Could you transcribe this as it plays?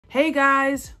Hey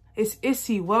guys, it's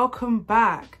Issy, welcome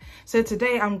back. So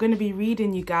today I'm going to be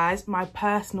reading you guys my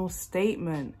personal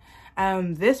statement.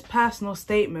 This personal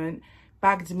statement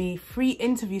bagged me 3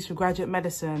 interviews for graduate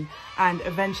medicine and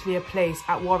eventually a place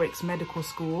at Warwick Medical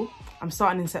School. I'm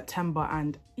starting in September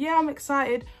and yeah, I'm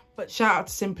excited. But shout out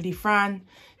to Simply Fran.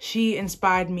 She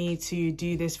inspired me to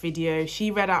do this video. She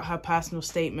read out her personal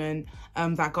statement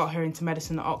that got her into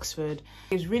medicine at Oxford.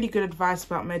 It was really good advice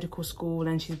about medical school,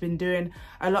 and she's been doing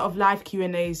a lot of live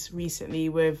Q&As recently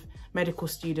with medical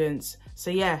students.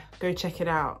 So yeah, go check it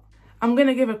out. I'm going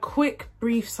to give a quick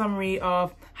brief summary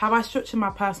of how I structured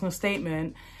my personal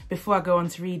statement before I go on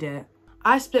to read it.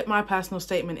 I split my personal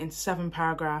statement into 7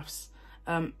 paragraphs.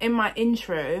 In my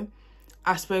intro,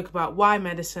 I spoke about why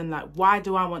medicine, like why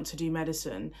do I want to do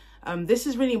medicine? This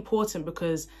is really important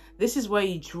because this is where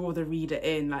you draw the reader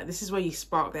in, like this is where you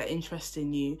spark their interest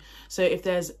in you. So if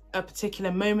there's a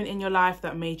particular moment in your life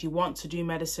that made you want to do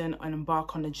medicine and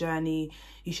embark on a journey,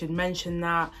 you should mention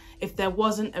that. If there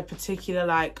wasn't a particular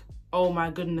like, oh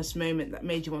my goodness moment that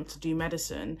made you want to do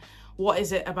medicine, what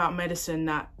is it about medicine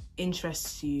that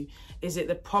interests you? Is it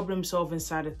the problem solving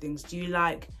side of things? Do you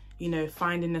like, you know,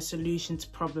 finding a solution to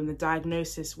problem, the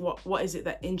diagnosis? What is it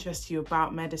that interests you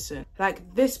about medicine?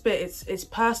 Like this bit, it's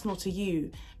personal to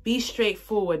you. Be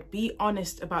straightforward, be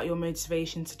honest about your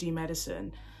motivation to do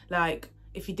medicine. Like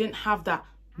if you didn't have that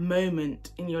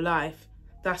moment in your life,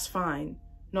 that's fine.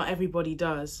 Not everybody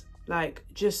does. Like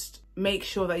just make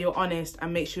sure that you're honest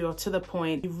and make sure you're to the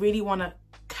point. You really want to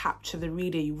capture the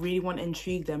reader, you really want to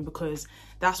intrigue them, because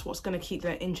that's what's going to keep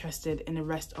them interested in the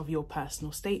rest of your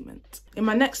personal statement. In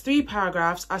my next 3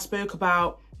 paragraphs, I spoke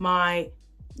about my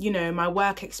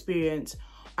work experience.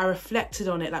 I reflected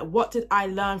on it, like what did I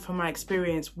learn from my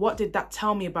experience? What did that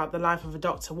tell me about the life of a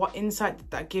doctor? What insight did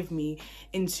that give me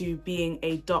into being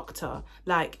a doctor?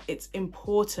 Like it's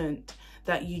important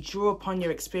that you draw upon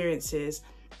your experiences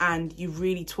and you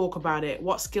really talk about it.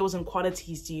 What skills and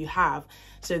qualities do you have?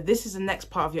 So this is the next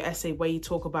part of your essay where you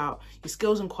talk about your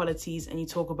skills and qualities and you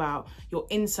talk about your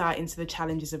insight into the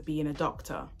challenges of being a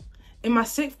doctor. In my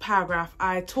 6th paragraph,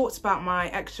 I talked about my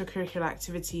extracurricular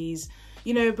activities,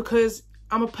 you know, because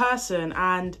I'm a person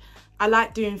and I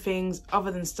like doing things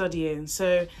other than studying.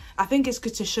 So I think it's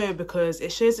good to show because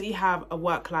it shows that you have a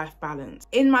work-life balance.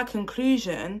 In my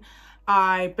conclusion,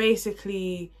 I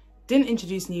basically didn't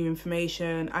introduce new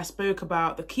information. I spoke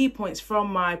about the key points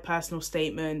from my personal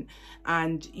statement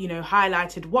and, you know,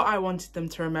 highlighted what I wanted them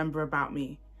to remember about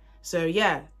me. So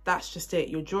yeah, that's just it.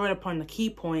 You're drawing upon the key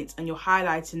points and you're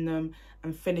highlighting them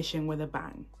and finishing with a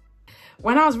bang.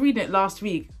 When I was reading it last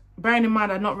week, bearing in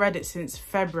mind I'd not read it since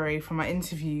February for my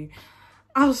interview,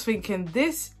 I was thinking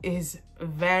this is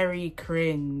very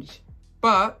cringe,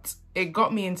 but it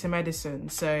got me into medicine.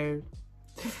 So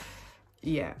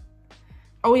yeah.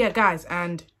 Oh yeah, guys,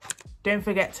 and don't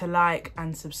forget to like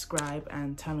and subscribe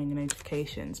and turn on your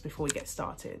notifications before we get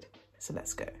started. So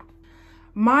let's go.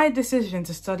 My decision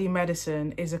to study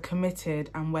medicine is a committed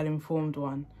and well-informed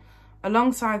one.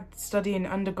 Alongside studying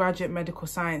undergraduate medical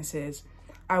sciences,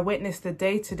 I witnessed the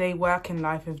day-to-day working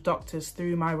life of doctors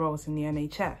through my roles in the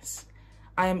NHS.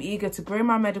 I am eager to grow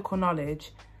my medical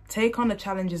knowledge, take on the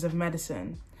challenges of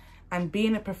medicine, and be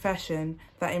in a profession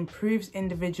that improves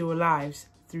individual lives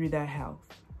through their health.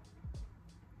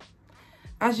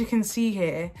 As you can see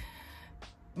here,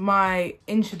 my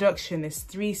introduction is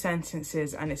 3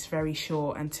 sentences and it's very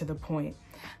short and to the point.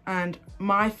 And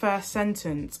my first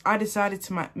sentence, I decided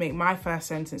to make my first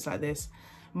sentence like this.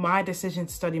 My decision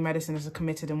to study medicine is a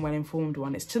committed and well-informed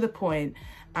one. It's to the point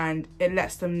and it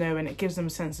lets them know and it gives them a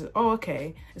sense of, oh,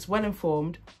 okay, it's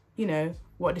well-informed. You know,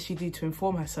 what does she do to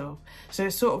inform herself? So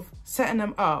it's sort of setting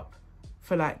them up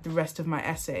for like the rest of my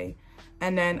essay.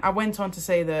 And then I went on to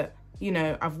say that, you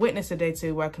know, I've witnessed the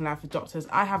day-to-day working life of doctors.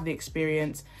 I have the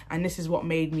experience and this is what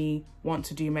made me want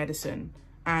to do medicine.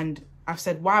 And I've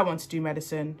said why I want to do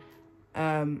medicine.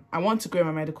 I want to grow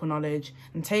my medical knowledge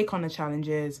and take on the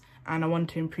challenges, and I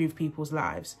want to improve people's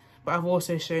lives. But I've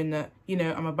also shown that, you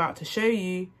know, I'm about to show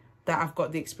you that I've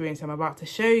got the experience. I'm about to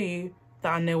show you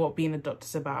that I know what being a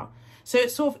doctor's about. So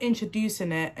it's sort of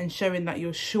introducing it and showing that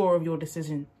you're sure of your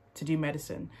decision to do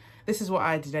medicine. This is what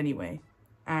I did anyway.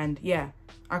 And yeah,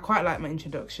 I quite like my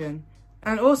introduction.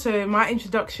 And also my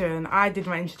introduction, I did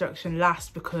my introduction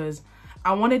last because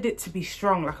I wanted it to be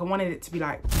strong. Like I wanted it to be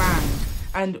like bang.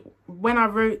 And when I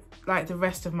wrote like the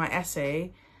rest of my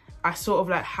essay, I sort of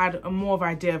like had a more of an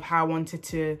idea of how I wanted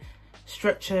to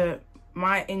structure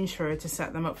my intro to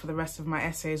set them up for the rest of my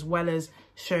essay, as well as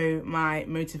show my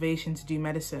motivation to do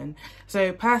medicine.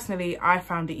 So personally, I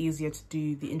found it easier to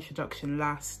do the introduction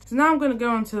last. So now I'm going to go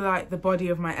on to like the body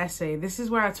of my essay. This is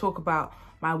where I talk about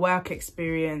my work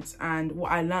experience and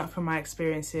what I learned from my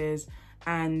experiences,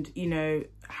 and, you know,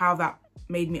 how that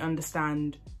made me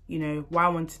understand, you know, why I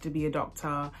wanted to be a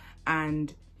doctor,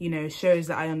 and, you know, shows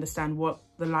that I understand what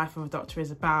the life of a doctor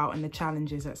is about and the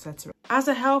challenges, etc. As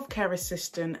a healthcare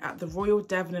assistant at the Royal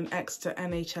Devon and Exeter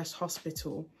NHS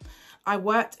Hospital, I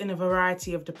worked in a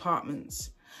variety of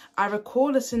departments. I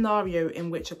recall a scenario in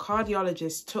which a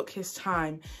cardiologist took his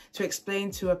time to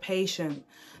explain to a patient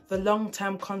the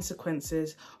long-term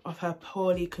consequences of her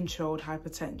poorly controlled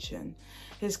hypertension.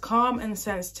 His calm and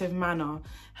sensitive manner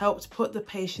helped put the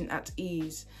patient at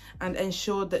ease and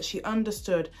ensured that she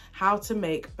understood how to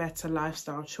make better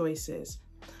lifestyle choices.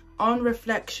 On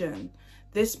reflection,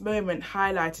 this moment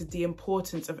highlighted the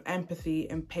importance of empathy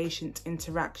and patient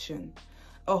interaction,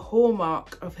 a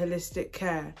hallmark of holistic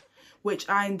care, which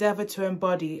I endeavour to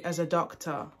embody as a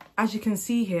doctor. As you can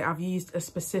see here, I've used a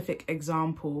specific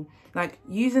example. Like,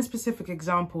 using specific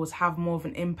examples have more of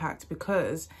an impact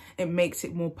because it makes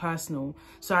it more personal.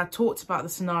 So I talked about the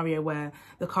scenario where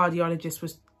the cardiologist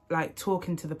was like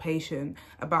talking to the patient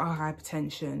about her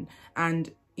hypertension,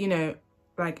 and, you know,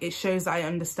 like, it shows that I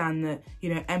understand that,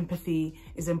 you know, empathy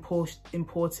is an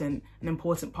important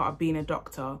part of being a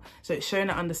doctor. So it's showing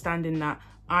that understanding that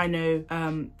I know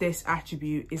this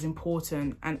attribute is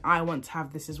important and I want to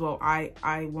have this as well. I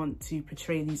want to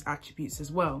portray these attributes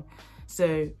as well.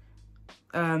 So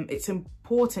it's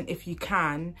important, if you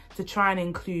can, to try and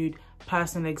include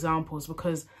personal examples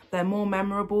because they're more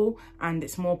memorable and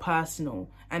it's more personal,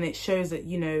 and it shows that,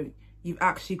 you know, you've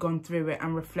actually gone through it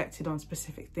and reflected on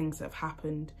specific things that have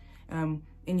happened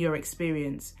in your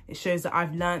experience. It shows that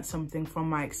I've learned something from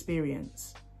my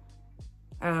experience.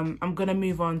 I'm going to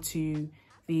move on to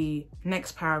the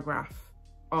next paragraph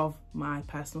of my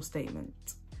personal statement.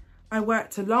 I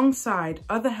worked alongside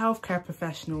other healthcare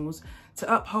professionals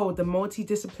to uphold the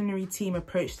multidisciplinary team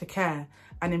approach to care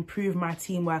and improve my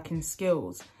team working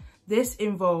skills. This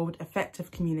involved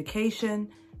effective communication,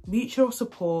 mutual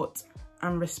support,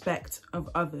 and respect of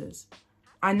others.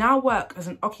 I now work as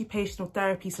an occupational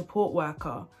therapy support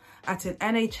worker at an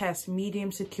NHS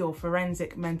medium secure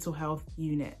forensic mental health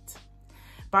unit.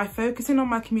 By focusing on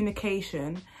my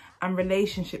communication and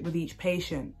relationship with each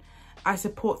patient, I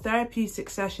support therapeutic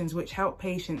sessions which help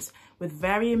patients with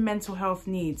varying mental health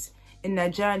needs in their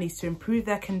journeys to improve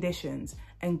their conditions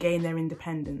and gain their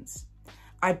independence.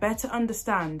 I better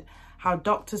understand how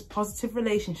doctors' positive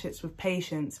relationships with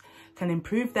patients can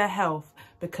improve their health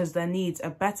because their needs are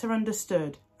better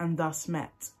understood and thus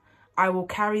met. I will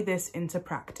carry this into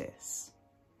practice.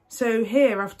 So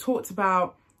here I've talked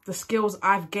about the skills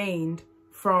I've gained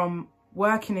from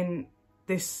working in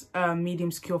this medium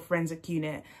secure forensic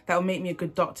unit that will make me a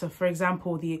good doctor. For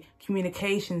example, the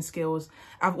communication skills.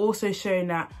 I've also shown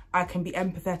that I can be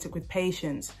empathetic with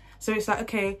patients. So it's like,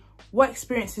 okay, what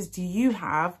experiences do you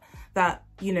have that,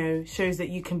 you know, shows that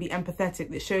you can be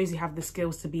empathetic, that shows you have the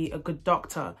skills to be a good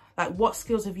doctor? Like, what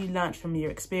skills have you learned from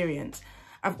your experience?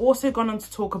 I've also gone on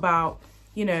to talk about,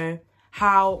 you know,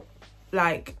 how,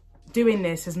 like, doing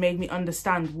this has made me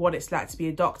understand what it's like to be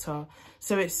a doctor.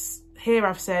 So it's here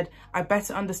I've said, I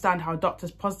better understand how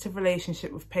doctors' positive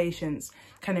relationship with patients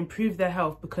can improve their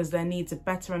health because their needs are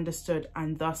better understood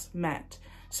and thus met.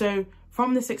 So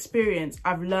from this experience,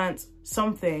 I've learnt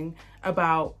something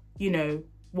about, you know,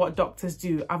 what doctors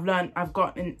do. I've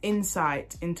got an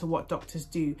insight into what doctors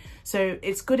do. So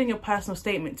it's good in your personal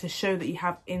statement to show that you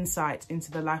have insight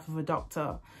into the life of a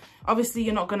doctor. Obviously,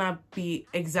 you're not going to be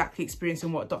exactly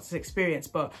experiencing what doctors experience,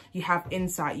 but you have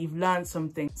insight, you've learned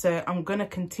something. So I'm going to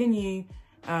continue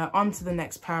on to the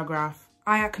next paragraph.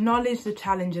 I acknowledge the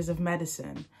challenges of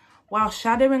medicine. While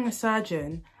shadowing a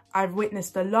surgeon, I've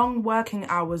witnessed the long working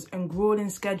hours and grueling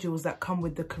schedules that come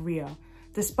with the career.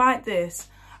 Despite this,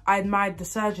 I admired the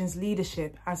surgeon's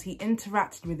leadership as he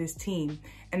interacted with his team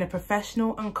in a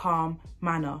professional and calm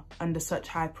manner under such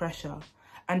high pressure,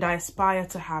 and I aspire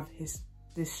to have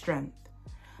this strength.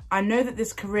 I know that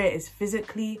this career is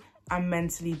physically and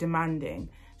mentally demanding,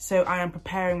 so I am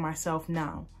preparing myself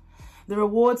now. The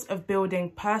rewards of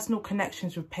building personal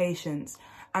connections with patients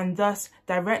and thus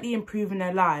directly improving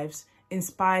their lives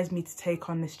inspires me to take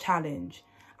on this challenge.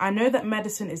 I know that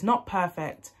medicine is not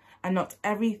perfect and not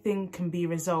everything can be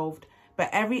resolved, but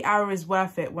every hour is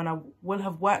worth it when I will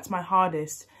have worked my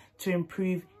hardest to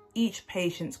improve each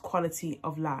patient's quality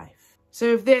of life.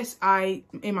 So with this,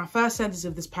 in my first sentence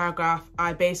of this paragraph,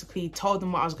 I basically told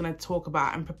them what I was going to talk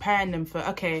about and preparing them for,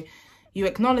 okay, you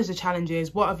acknowledge the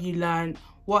challenges, what have you learned,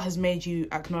 what has made you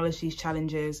acknowledge these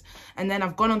challenges. And then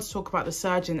I've gone on to talk about the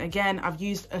surgeon. Again, I've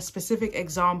used a specific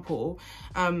example.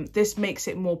 This makes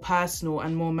it more personal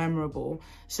and more memorable.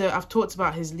 So I've talked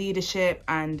about his leadership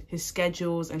and his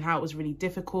schedules and how it was really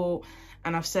difficult.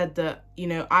 And I've said that, you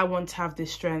know, I want to have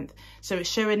this strength. So it's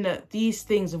showing that these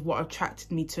things are what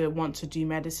attracted me to want to do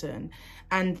medicine.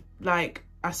 And like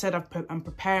I said, I'm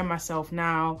preparing myself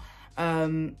now,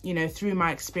 you know, through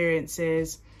my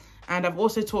experiences. And I've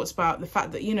also talked about the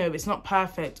fact that, you know, it's not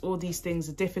perfect. All these things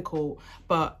are difficult,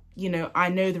 but, you know, I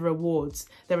know the rewards.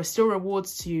 There are still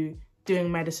rewards to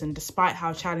doing medicine despite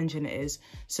how challenging it is.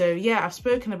 So yeah, I've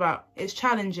spoken about it's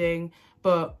challenging,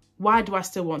 but why do I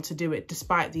still want to do it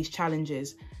despite these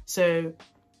challenges? So,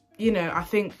 you know, I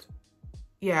think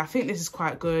this is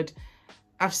quite good.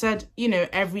 I've said, you know,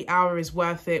 every hour is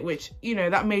worth it, which, you know,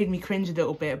 that made me cringe a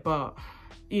little bit, but,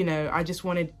 you know, I just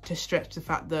wanted to stretch the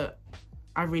fact that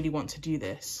I really want to do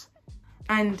this.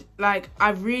 And like,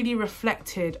 I've really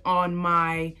reflected on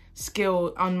my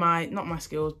skill,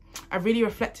 I've really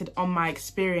reflected on my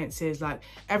experiences. Like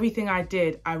everything I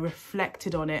did, I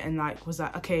reflected on it and like, was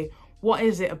like, okay, what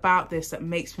is it about this that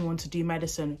makes me want to do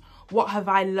medicine? What have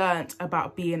I learnt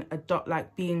about being a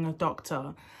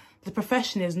doctor? The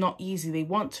profession is not easy. They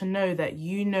want to know that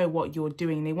you know what you're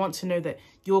doing. They want to know that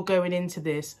you're going into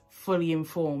this fully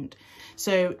informed.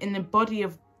 So in the body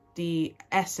of the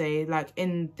essay, like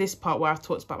in this part where I've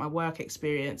talked about my work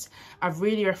experience, I've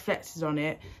really reflected on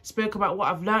it, spoke about what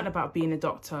I've learned about being a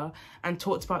doctor, and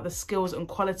talked about the skills and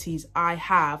qualities I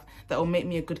have that will make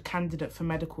me a good candidate for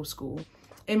medical school.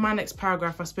 In my next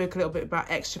paragraph, I spoke a little bit about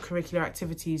extracurricular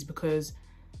activities because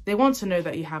they want to know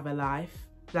that you have a life.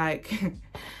 Like,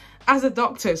 as a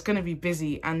doctor, it's going to be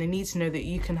busy, and they need to know that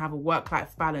you can have a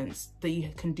work-life balance, that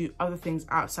you can do other things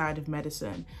outside of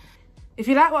medicine. If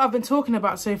you like what I've been talking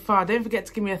about so far, don't forget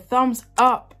to give me a thumbs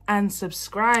up and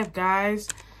subscribe, guys.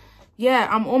 Yeah,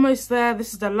 I'm almost there.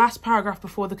 This is the last paragraph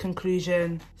before the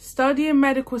conclusion. Studying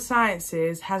medical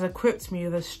sciences has equipped me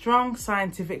with a strong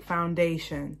scientific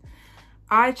foundation.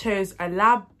 I chose a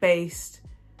lab-based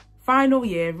final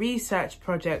year research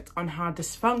project on how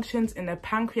dysfunctions in the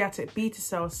pancreatic beta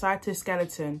cell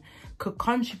cytoskeleton could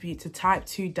contribute to type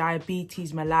 2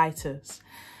 diabetes mellitus.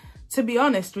 To be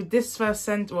honest, with this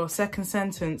second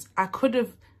sentence, I could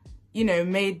have, you know,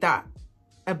 made that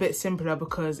a bit simpler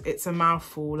because it's a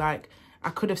mouthful. Like, I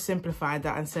could have simplified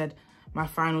that and said my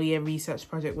final year research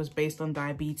project was based on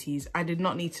diabetes. I did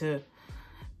not need to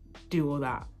do all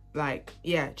that. Like,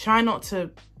 yeah, try to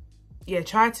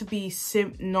be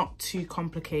not too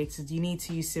complicated. You need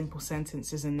to use simple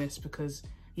sentences in this because,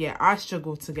 yeah, I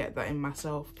struggled to get that in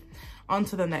myself. On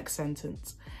to the next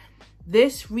sentence.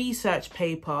 This research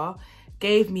paper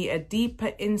gave me a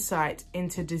deeper insight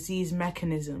into disease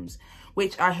mechanisms,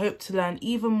 which I hope to learn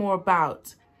even more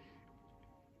about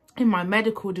in my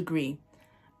medical degree.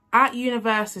 At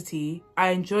university, I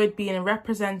enjoyed being a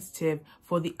representative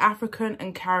for the African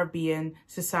and Caribbean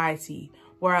Society,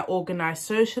 where I organised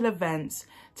social events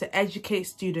to educate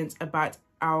students about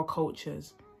our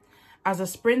cultures. As a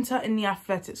sprinter in the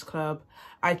athletics club,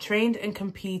 I trained and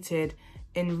competed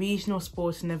in regional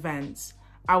sporting events.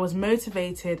 I was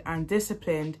motivated and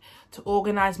disciplined to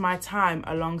organise my time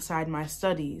alongside my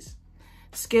studies.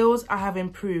 Skills I have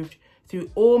improved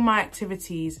through all my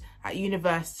activities at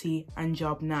university and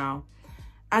job now.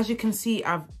 As you can see,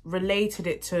 I've related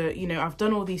it to, you know, I've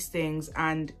done all these things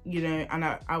and, you know, and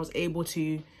I was able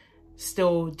to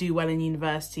still do well in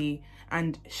university,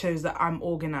 and shows that I'm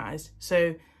organised.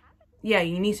 So yeah,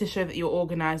 you need to show that you're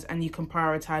organised and you can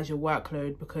prioritise your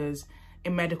workload, because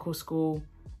in medical school,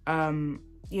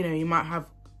 you know, you might have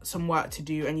some work to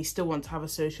do and you still want to have a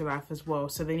social life as well.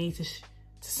 So they need to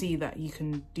see that you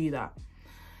can do that.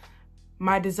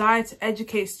 My desire to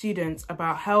educate students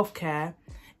about healthcare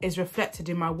is reflected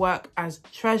in my work as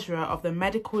treasurer of the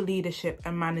Medical Leadership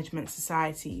and Management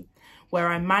Society, where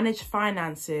I manage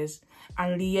finances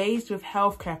and liaise with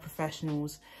healthcare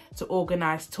professionals to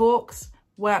organise talks,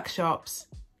 workshops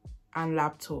and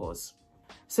lab tours.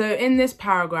 So in this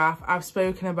paragraph, I've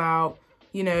spoken about,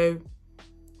 you know,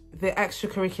 the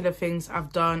extracurricular things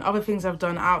I've done, other things I've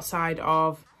done outside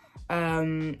of,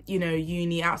 you know,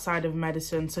 uni, outside of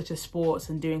medicine, such as sports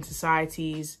and doing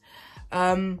societies.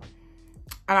 And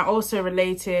I also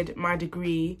related my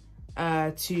degree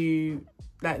to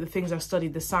like the things I've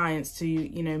studied, the science, to,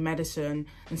 you know, medicine,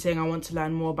 and saying I want to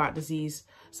learn more about disease.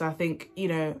 So I think, you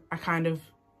know, I kind of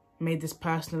made this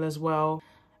personal as well.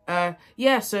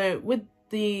 Yeah, so with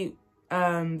the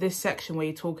this section where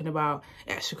you're talking about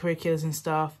extracurriculars and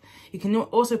stuff, you can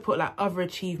also put like other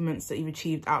achievements that you've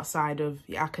achieved outside of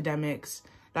your academics,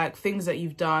 like things that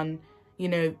you've done, you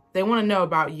know, they want to know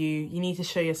about you. You need to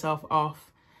show yourself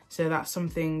off. So that's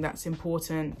something that's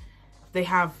important. They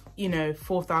have, you know,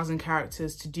 4,000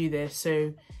 characters to do this.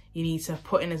 So you need to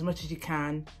put in as much as you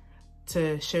can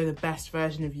to show the best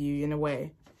version of you in a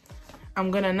way.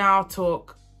 I'm going to now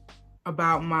talk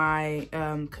about my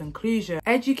conclusion.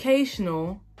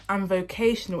 Educational and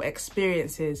vocational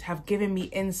experiences have given me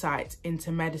insight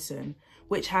into medicine,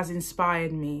 which has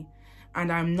inspired me,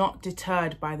 and I'm not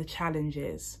deterred by the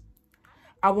challenges.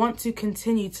 I want to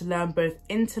continue to learn both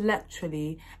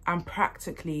intellectually and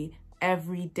practically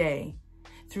every day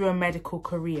through a medical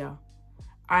career.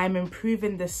 I am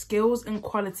improving the skills and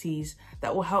qualities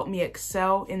that will help me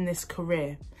excel in this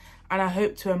career, and I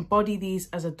hope to embody these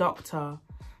as a doctor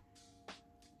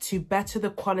to better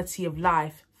the quality of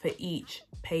life for each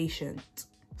patient.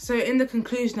 So in the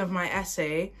conclusion of my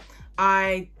essay,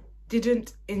 I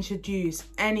didn't introduce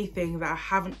anything that I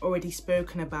haven't already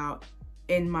spoken about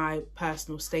in my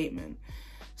personal statement.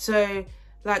 So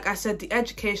like I said, the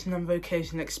educational and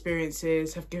vocational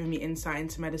experiences have given me insight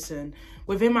into medicine.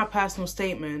 Within my personal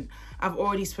statement, I've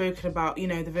already spoken about, you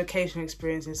know, the vocational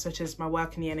experiences such as my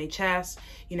work in the NHS,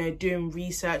 you know, doing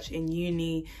research in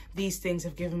uni. These things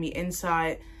have given me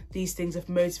insight. These things have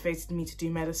motivated me to do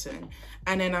medicine.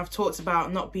 And then I've talked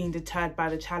about not being deterred by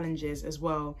the challenges as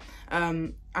well.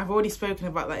 I've already spoken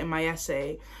about that in my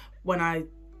essay when I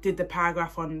did the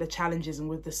paragraph on the challenges and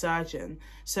with the surgeon.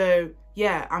 So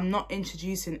yeah, I'm not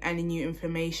introducing any new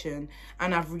information,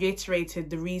 and I've reiterated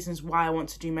the reasons why I want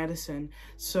to do medicine,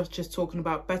 such as talking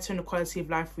about bettering the quality of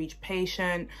life for each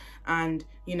patient, and,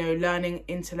 you know, learning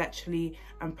intellectually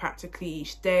and practically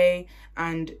each day.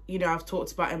 And, you know, I've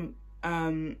talked about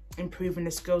improving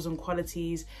the skills and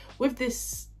qualities. With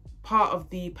this part of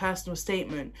the personal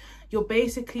statement, you're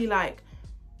basically like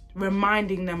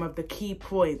reminding them of the key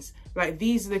points. Like,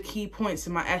 these are the key points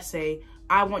in my essay.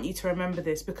 I want you to remember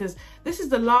this, because this is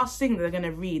the last thing that they're going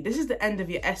to read. This is the end of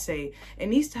your essay. It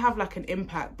needs to have like an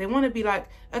impact. They want to be like,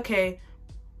 okay,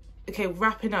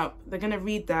 wrapping up. They're going to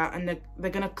read that, and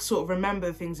they're going to sort of remember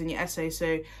the things in your essay.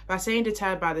 So by saying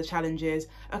deterred by the challenges,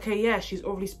 okay, yeah, she's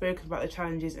already spoken about the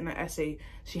challenges in her essay.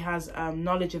 She has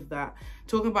knowledge of that.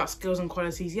 Talking about skills and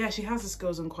qualities, yeah, she has the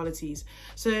skills and qualities.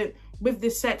 So with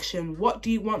this section, what do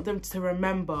you want them to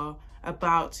remember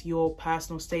about your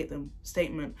personal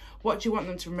statement? What do you want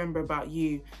them to remember about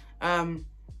you?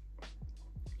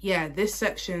 Yeah, this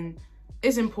section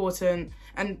is important.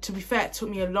 And to be fair, it took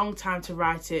me a long time to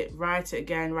write it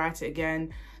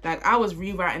again. Like, I was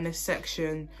rewriting this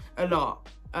section a lot.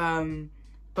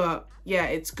 But yeah,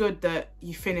 it's good that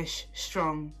you finish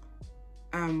strong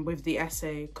with the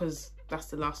essay, because that's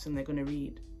the last thing they're going to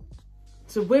read.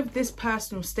 So with this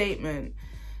personal statement,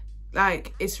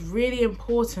 like, it's really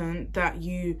important that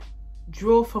you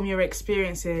draw from your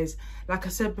experiences. Like I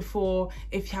said before,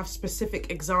 if you have specific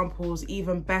examples,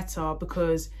 even better,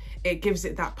 because it gives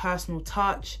it that personal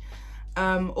touch.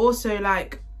 Also,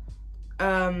 like,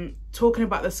 talking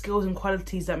about the skills and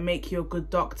qualities that make you a good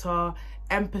doctor.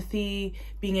 Empathy,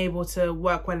 being able to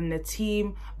work well in a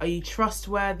team. Are you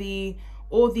trustworthy?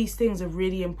 All these things are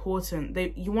really important.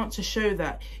 You want to show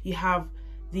that you have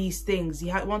these things.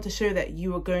 You want to show that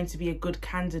you are going to be a good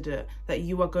candidate, that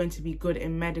you are going to be good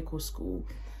in medical school.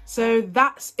 So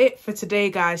that's it for today,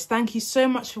 guys. Thank you so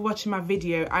much for watching my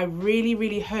video. I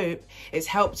really hope it's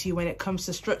helped you when it comes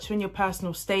to structuring your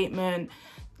personal statement,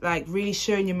 like really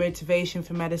showing your motivation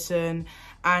for medicine,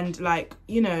 and like,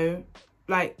 you know,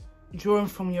 like drawing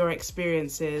from your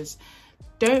experiences.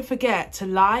 Don't forget to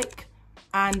like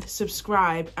and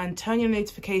subscribe and turn your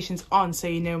notifications on so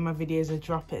you know when my videos are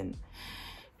dropping.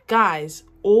 Guys,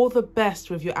 all the best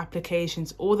with your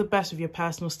applications, all the best with your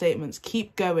personal statements.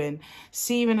 Keep going.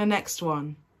 See you in the next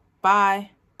one.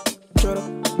 Bye.